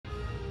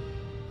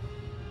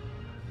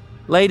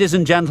Ladies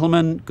and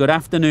gentlemen, good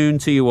afternoon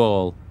to you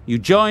all. You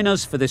join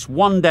us for this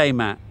one-day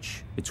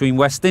match between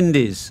West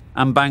Indies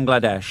and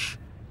Bangladesh.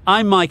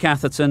 I'm Mike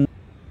Atherton.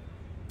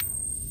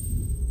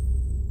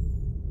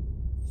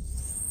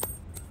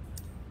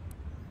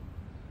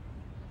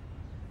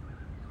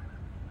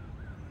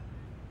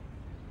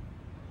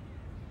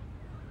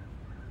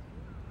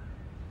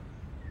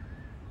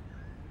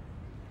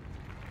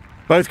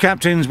 Both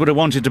captains would have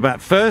wanted to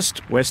bat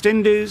first. West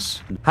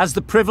Indies Has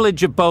the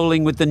privilege of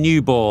bowling with the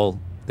new ball.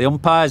 The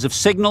umpires have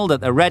signalled that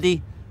they're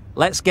ready.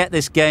 Let's get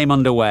this game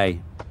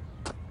underway.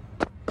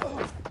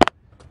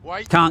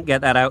 Can't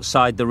get that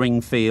outside the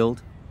ring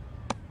field.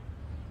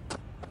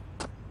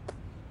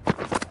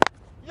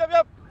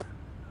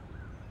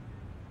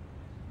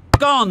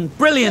 Gone!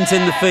 Brilliant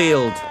in the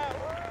field.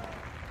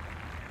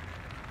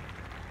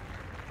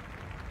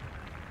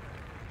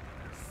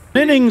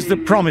 An innings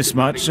that promised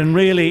much and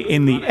really,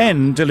 in the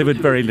end, delivered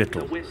very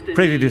little.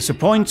 Pretty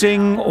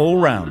disappointing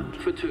all round.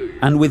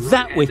 And with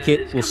that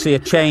wicket, we'll see a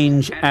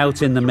change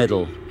out in the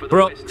middle.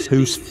 Brooks,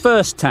 whose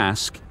first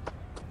task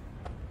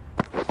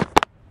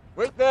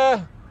Wait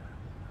there.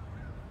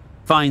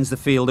 finds the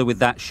fielder with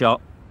that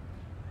shot.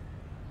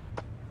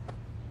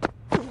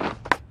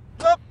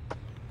 Yep.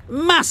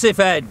 Massive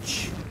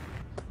edge.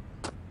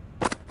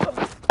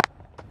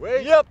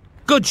 Wait. Yep.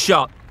 Good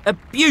shot. A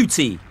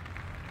beauty.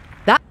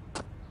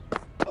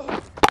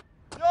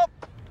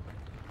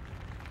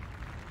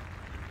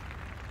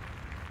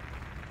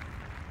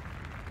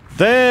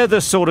 They're the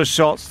sort of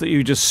shots that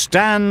you just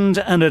stand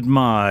and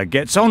admire.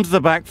 Gets onto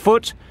the back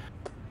foot.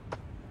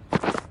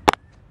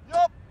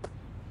 Yep.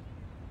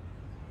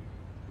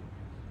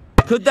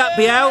 Could that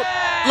be out?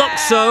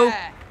 Looks so.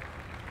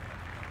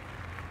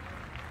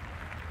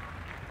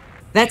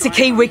 That's a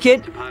key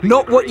wicket,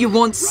 not what you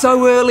want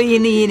so early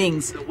in the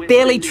innings,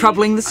 barely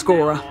troubling the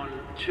scorer.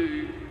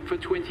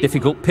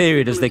 Difficult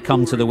period as they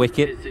come to the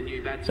wicket.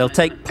 They'll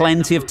take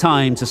plenty of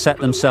time to set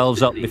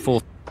themselves up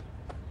before.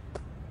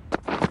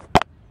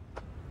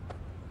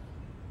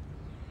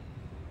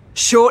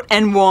 Short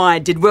and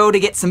wide, did well to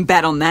get some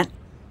bat on that.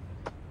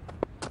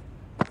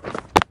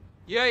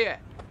 Yeah.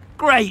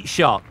 Great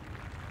shot.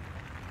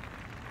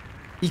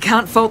 You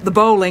can't fault the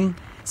bowling.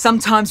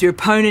 Sometimes your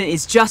opponent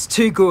is just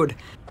too good.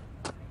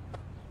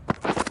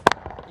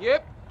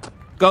 Yep.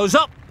 Goes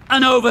up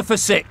and over for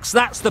 6.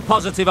 That's the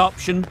positive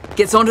option.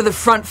 Gets onto the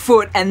front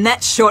foot and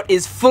that shot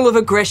is full of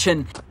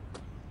aggression.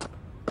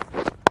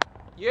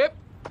 Yep.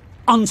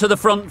 Onto the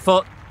front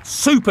foot.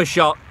 Super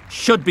shot.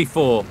 Should be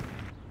 4.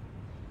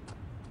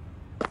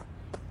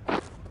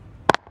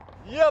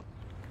 Yep.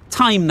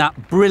 Timed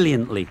that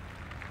brilliantly.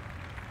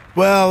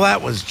 Well,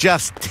 that was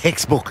just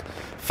textbook.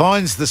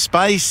 Finds the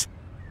space.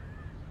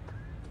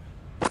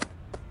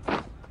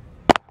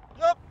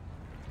 Yep.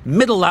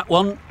 Middle that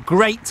one.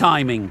 Great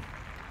timing.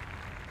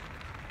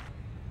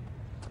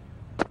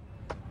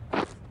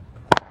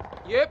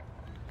 Yep.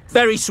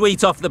 Very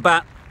sweet off the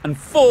bat. And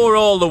 4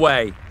 all the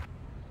way.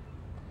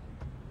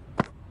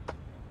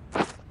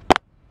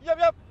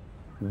 Yep.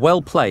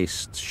 Well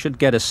placed. Should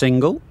get a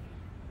single.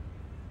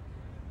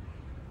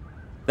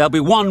 There'll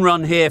be 1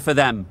 run here for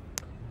them.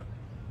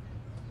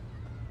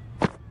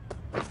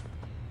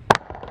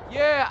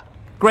 Yeah.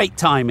 Great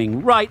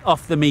timing. Right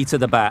off the meat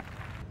of the bat.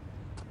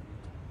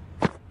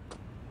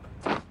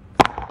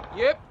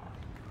 Yep.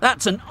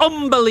 That's an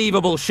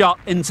unbelievable shot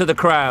into the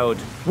crowd.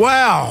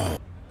 Wow!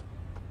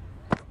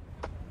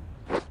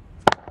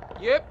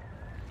 Yep.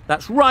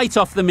 That's right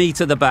off the meat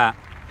of the bat.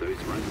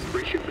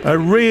 A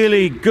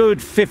really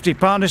good 50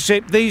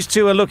 partnership. These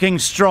two are looking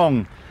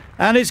strong.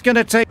 And it's going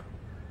to take...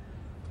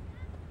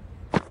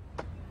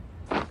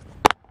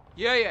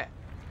 Yeah.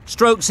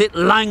 Strokes it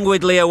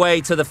languidly away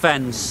to the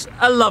fence.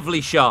 A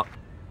lovely shot.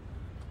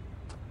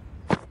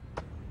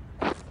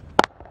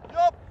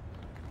 Yep.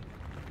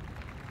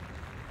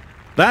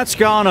 That's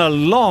gone a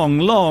long,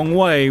 long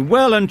way.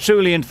 Well and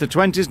truly into the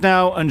 20s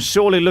now and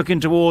surely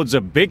looking towards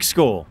a big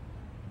score.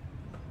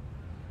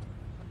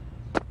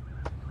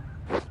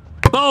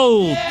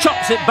 Bold!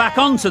 Chops it back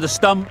onto the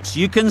stumps.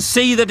 You can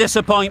see the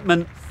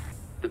disappointment.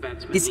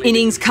 This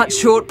innings cut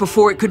short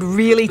before it could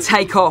really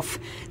take off.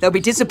 They'll be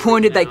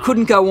disappointed they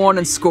couldn't go on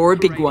and score a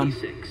big one.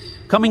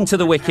 Coming to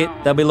the wicket,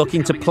 they'll be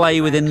looking to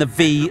play within the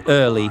V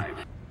early.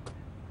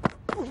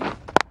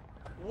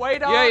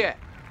 Wait on. Yeah.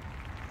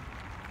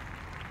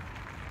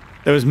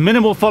 There was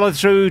minimal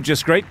follow-through,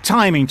 just great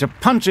timing to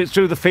punch it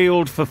through the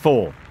field for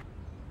 4.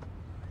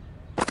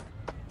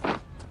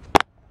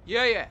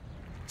 Yeah.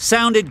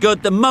 Sounded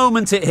good the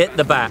moment it hit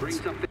the bat.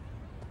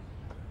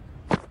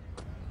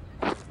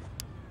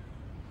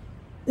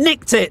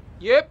 Nicked it.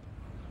 Yep.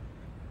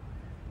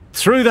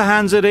 Through the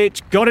hands at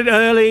it, got it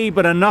early,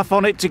 but enough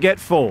on it to get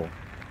 4.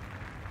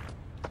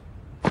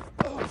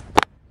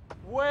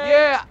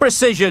 Yeah.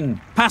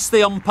 Precision. Past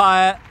the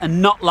umpire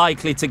and not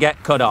likely to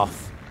get cut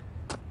off.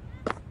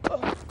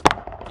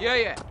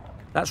 Yeah.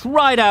 That's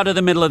right out of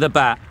the middle of the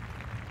bat.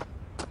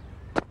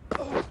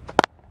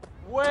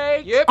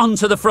 Wait. Yep.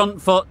 Onto the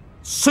front foot.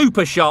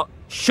 Super shot.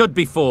 Should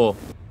be 4.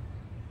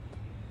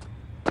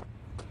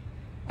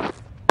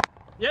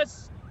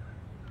 Yes.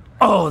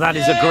 Oh, that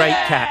is a great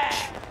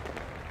catch.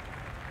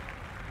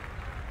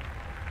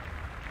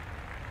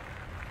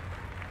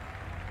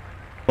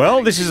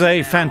 Well, this is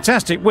a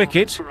fantastic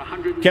wicket.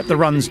 Kept the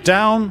runs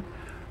down.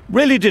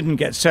 Really didn't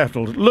get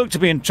settled. Looked to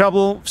be in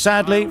trouble,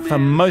 sadly, for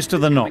most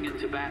of the knock.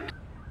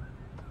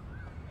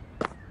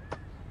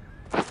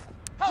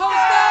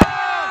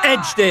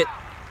 Edged it.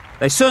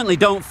 They certainly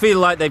don't feel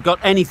like they've got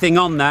anything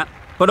on that,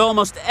 but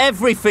almost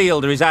every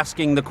fielder is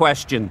asking the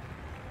question.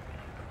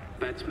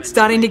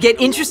 Starting to get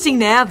interesting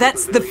now.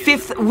 That's the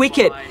 5th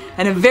wicket,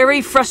 and a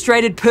very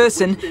frustrated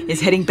person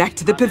is heading back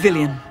to the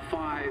pavilion.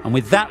 And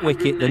with that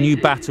wicket, the new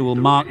batter will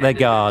mark their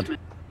guard.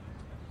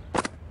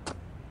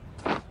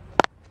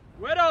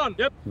 Right on.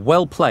 Yep.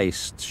 Well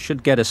placed.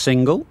 Should get a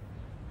single.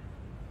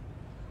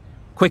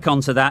 Quick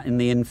onto that in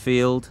the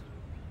infield.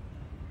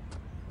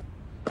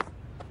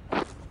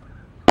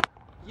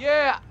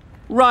 Yeah.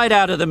 Right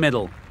out of the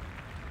middle.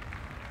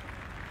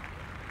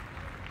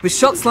 With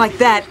shots like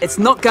that, it's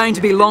not going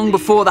to be long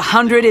before the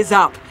 100 is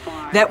up.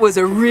 That was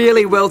a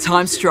really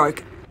well-timed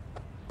stroke.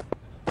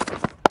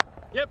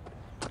 Yep.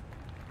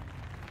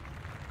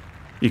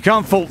 You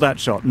can't fault that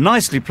shot.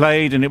 Nicely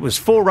played, and it was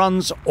 4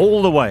 runs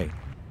all the way.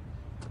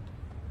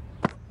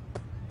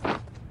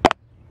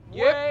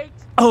 Wait.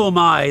 Oh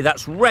my,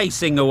 that's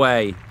racing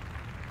away.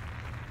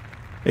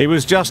 It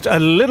was just a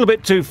little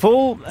bit too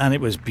full, and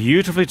it was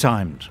beautifully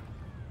timed.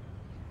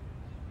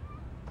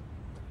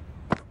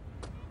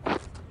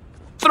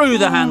 Threw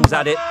the hands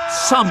at it,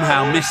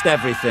 somehow missed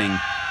everything.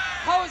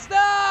 How's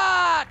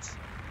that?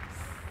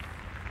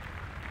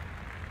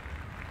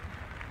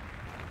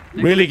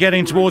 Really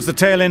getting towards the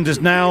tail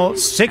enders now.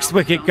 6th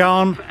wicket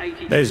gone.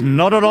 There's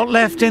not a lot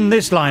left in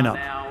this lineup.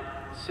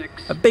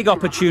 A big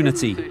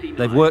opportunity.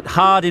 They've worked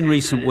hard in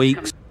recent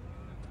weeks.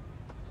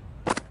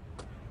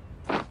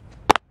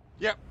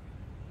 Yep.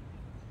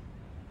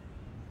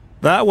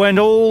 That went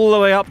all the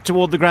way up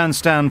toward the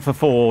grandstand for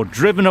 4,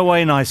 driven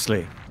away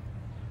nicely.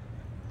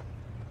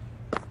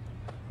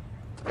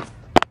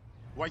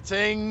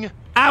 Waiting.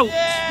 Out!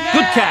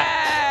 Good catch.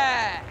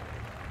 Yeah.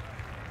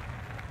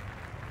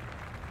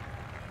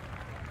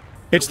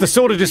 It's the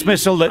sort of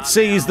dismissal that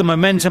sees the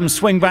momentum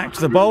swing back to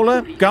the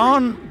bowler.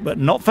 Gone, but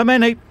not for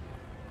many.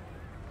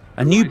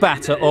 A new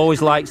batter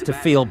always likes to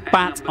feel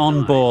bat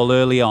on ball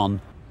early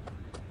on.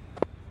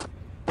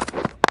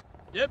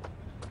 Yep.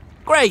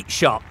 Great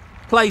shot.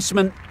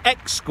 Placement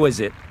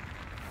exquisite.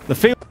 The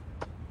field.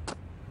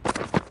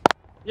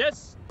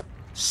 Yes.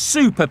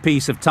 Super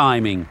piece of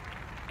timing.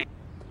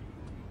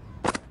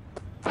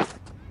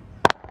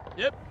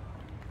 Yep.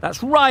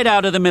 That's right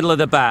out of the middle of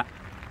the bat.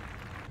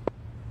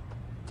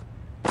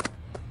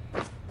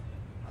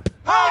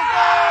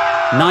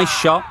 Nice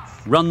shot.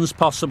 Runs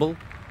possible.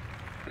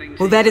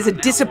 Well, that is a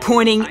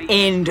disappointing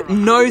end.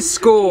 No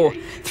score.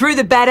 Threw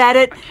the bat at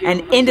it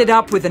and ended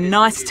up with a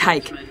nice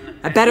take.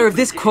 A batter of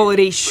this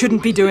quality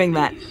shouldn't be doing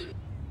that.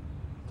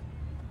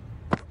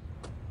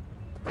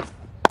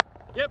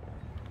 Yep.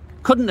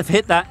 Couldn't have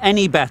hit that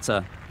any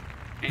better.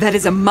 That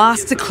is a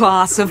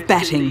masterclass of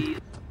batting.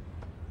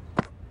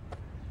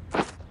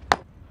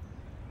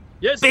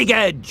 Yes. Big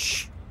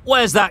edge.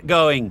 Where's that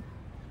going?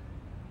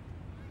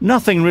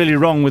 Nothing really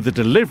wrong with the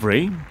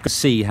delivery.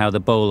 See how the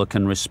bowler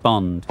can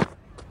respond.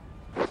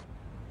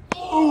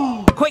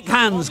 Quick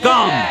hands,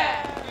 gone.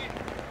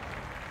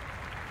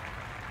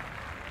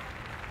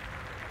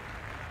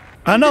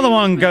 Another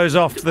one goes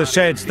off to the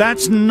sheds.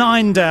 That's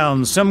 9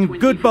 down. Some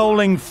good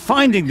bowling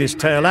finding this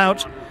tail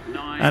out.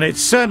 And it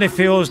certainly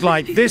feels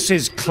like this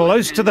is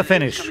close to the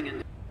finish.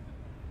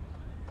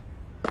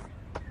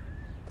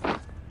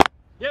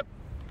 Yep.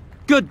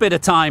 Good bit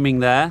of timing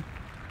there.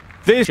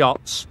 This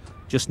Shots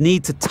just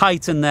need to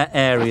tighten their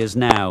areas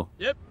now.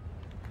 Yep.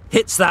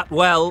 Hits that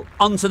well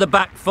onto the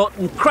back foot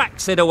and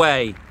cracks it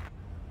away.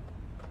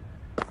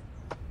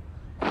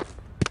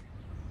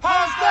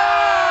 How's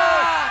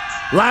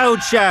that?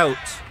 Loud shout.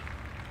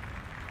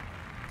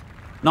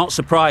 Not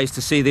surprised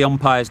to see the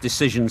umpire's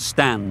decision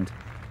stand.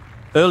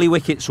 Early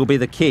wickets will be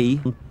the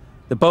key.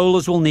 The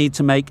bowlers will need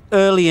to make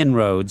early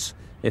inroads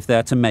if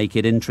they're to make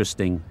it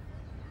interesting.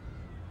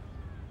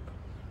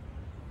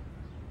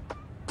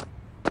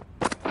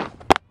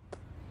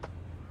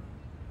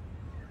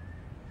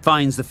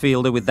 Finds the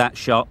fielder with that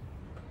shot.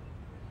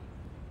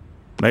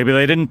 maybe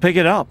they didn't pick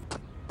it up.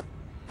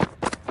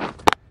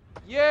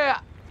 Yeah.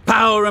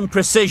 Power and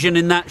precision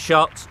in that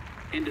shot.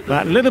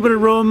 That little bit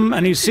of room,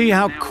 and you see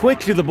how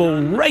quickly the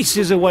ball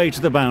races away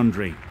to the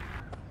boundary.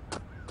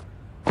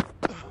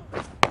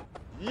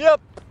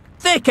 Yep.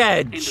 Thick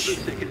edge.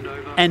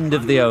 End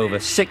of the over.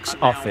 6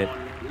 off it.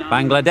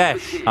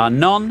 Bangladesh are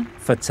none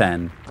for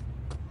 10.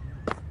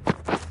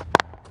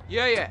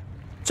 Yeah.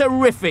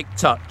 Terrific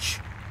touch.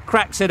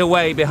 Cracks it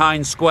away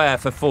behind square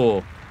for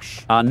 4.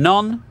 Are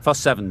none for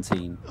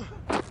 17.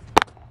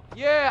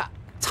 Yeah.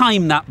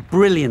 Time that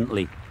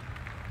brilliantly.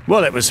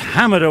 Well, it was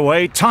hammered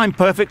away, timed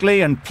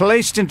perfectly, and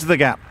placed into the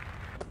gap.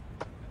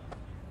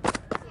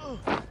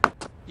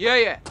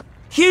 Yeah.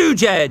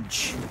 Huge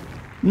edge.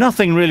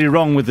 Nothing really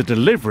wrong with the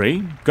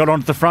delivery. Got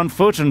onto the front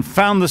foot and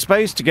found the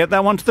space to get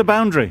that one to the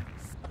boundary.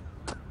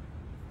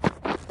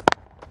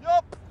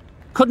 Yup.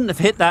 Couldn't have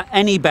hit that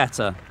any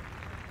better.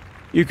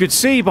 You could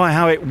see by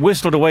how it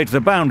whistled away to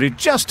the boundary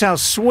just how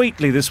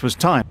sweetly this was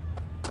timed.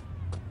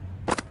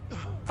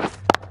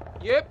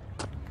 Yep.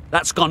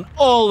 That's gone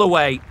all the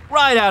way,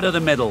 right out of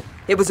the middle.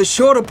 It was a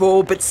shorter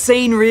ball, but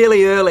seen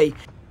really early.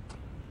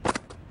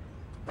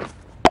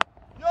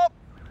 Yup.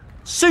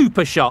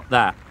 Super shot,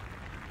 that.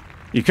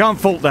 You can't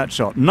fault that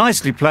shot.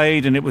 Nicely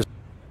played, and it was...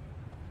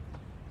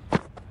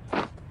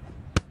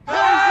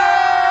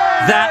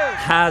 That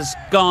has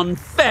gone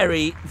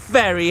very,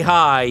 very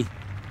high.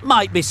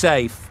 Might be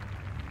safe.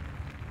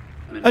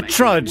 A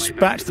trudge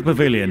back to the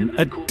pavilion.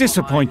 A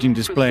disappointing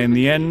display in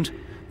the end.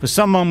 For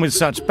someone with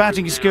such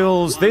batting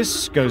skills,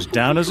 this goes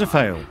down as a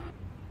fail.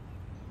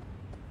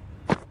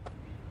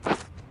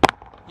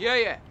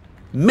 Yeah.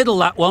 Middle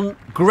that one,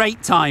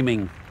 great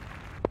timing.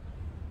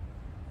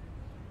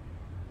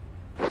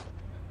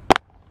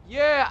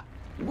 Yeah.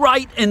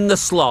 Right in the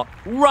slot,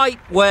 right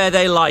where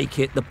they like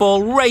it. The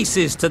ball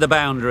races to the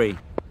boundary.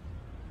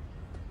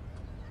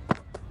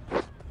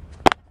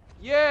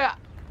 Yeah.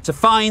 It's a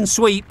fine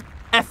sweep,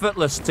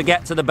 effortless to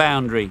get to the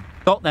boundary.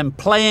 Got them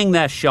playing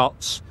their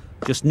shots,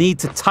 just need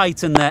to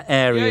tighten their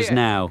areas Yeah.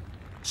 now.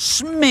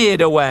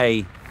 Smeared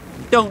away.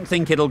 Don't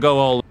think it'll go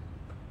all.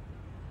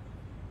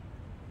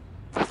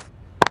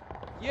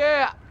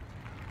 Yeah.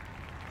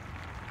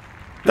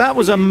 That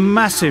was a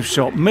massive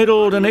shot,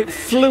 middled, and it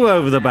flew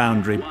over the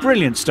boundary.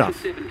 Brilliant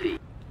stuff.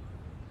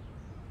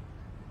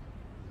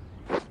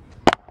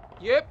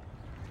 Yep.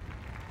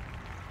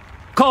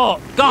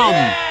 Caught,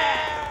 gone.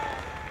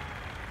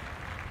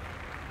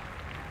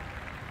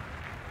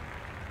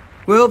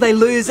 Well, they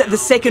lose at the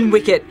second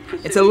wicket.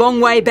 It's a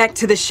long way back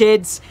to the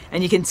sheds,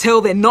 and you can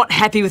tell they're not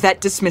happy with that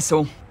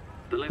dismissal.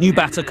 New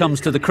batter comes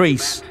to the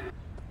crease.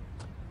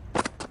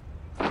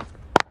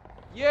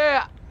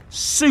 Yeah.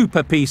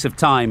 Super piece of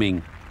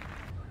timing.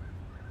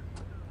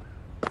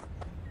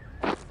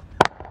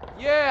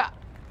 Yeah.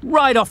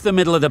 Right off the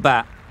middle of the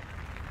bat.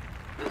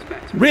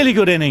 Really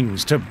good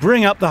innings to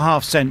bring up the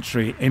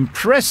half-century.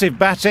 Impressive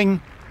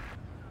batting.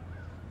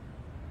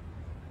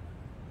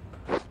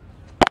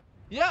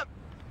 Yep.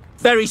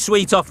 Very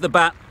sweet off the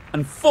bat,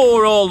 and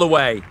 4 all the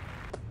way.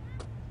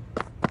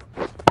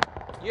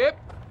 Yep.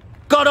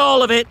 Got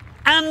all of it,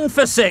 and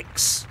for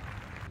 6.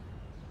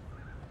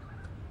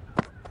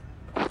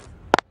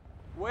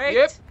 Wait.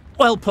 Yep.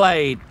 Well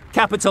played.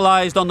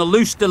 Capitalised on the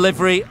loose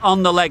delivery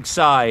on the leg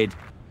side.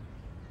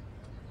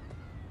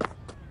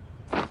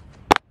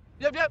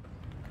 Yep.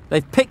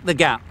 They've picked the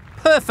gap.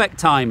 Perfect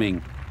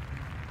timing.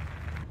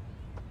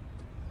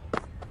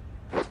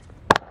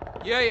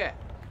 Yeah.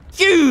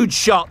 Huge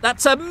shot.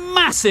 That's a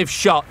massive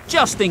shot.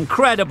 Just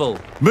incredible.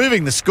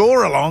 Moving the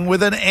score along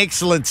with an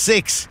excellent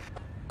 6.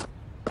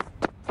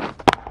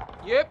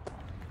 Yep.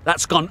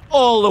 That's gone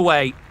all the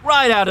way,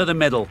 right out of the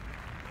middle.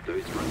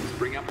 Those runs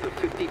bring up the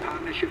 50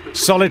 partnership.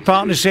 Solid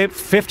partnership,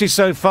 50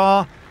 so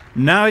far.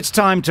 Now it's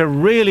time to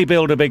really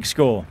build a big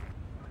score.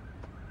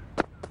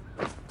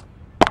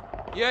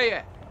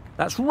 Yeah.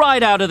 That's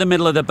right out of the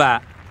middle of the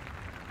bat.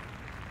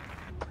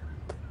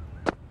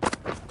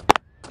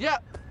 Yeah.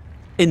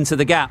 Into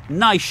the gap.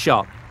 Nice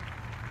shot.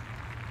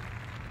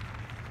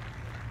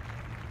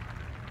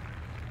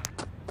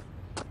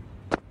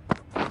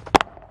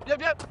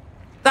 Yep.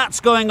 That's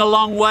going a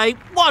long way.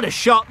 What a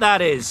shot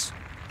that is.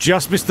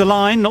 Just missed the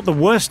line, not the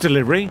worst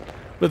delivery,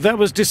 but that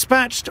was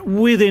dispatched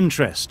with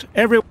interest.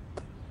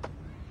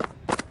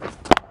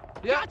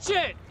 That's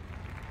it.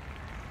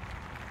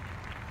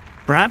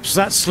 Perhaps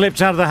that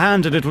slipped out of the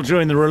hand a little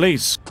during the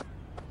release.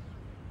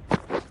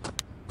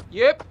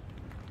 Yep.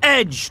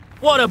 Edge.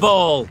 What a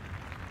ball.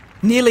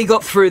 Nearly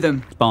got through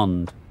them.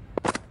 Bond.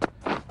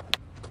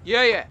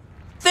 Yeah.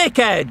 Thick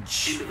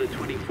edge.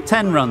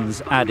 10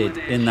 runs added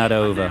in that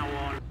over.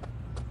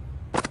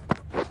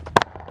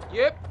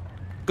 Yep.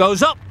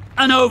 Goes up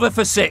and over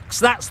for 6.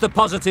 That's the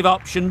positive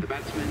option.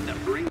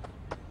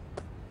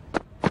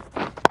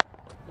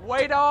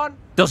 Wait on.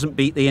 Doesn't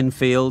beat the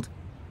infield.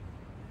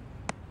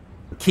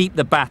 Keep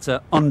the batter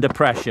under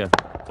pressure.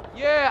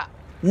 Yeah.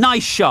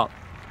 Nice shot.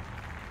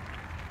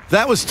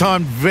 That was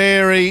timed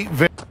very...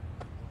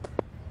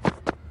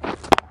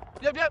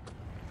 Yep.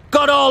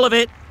 Got all of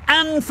it,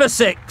 and for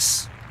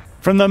 6.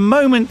 From the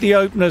moment the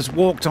openers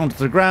walked onto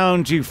the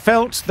ground, you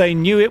felt they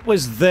knew it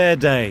was their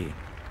day.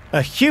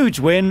 A huge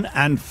win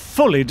and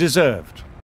fully deserved.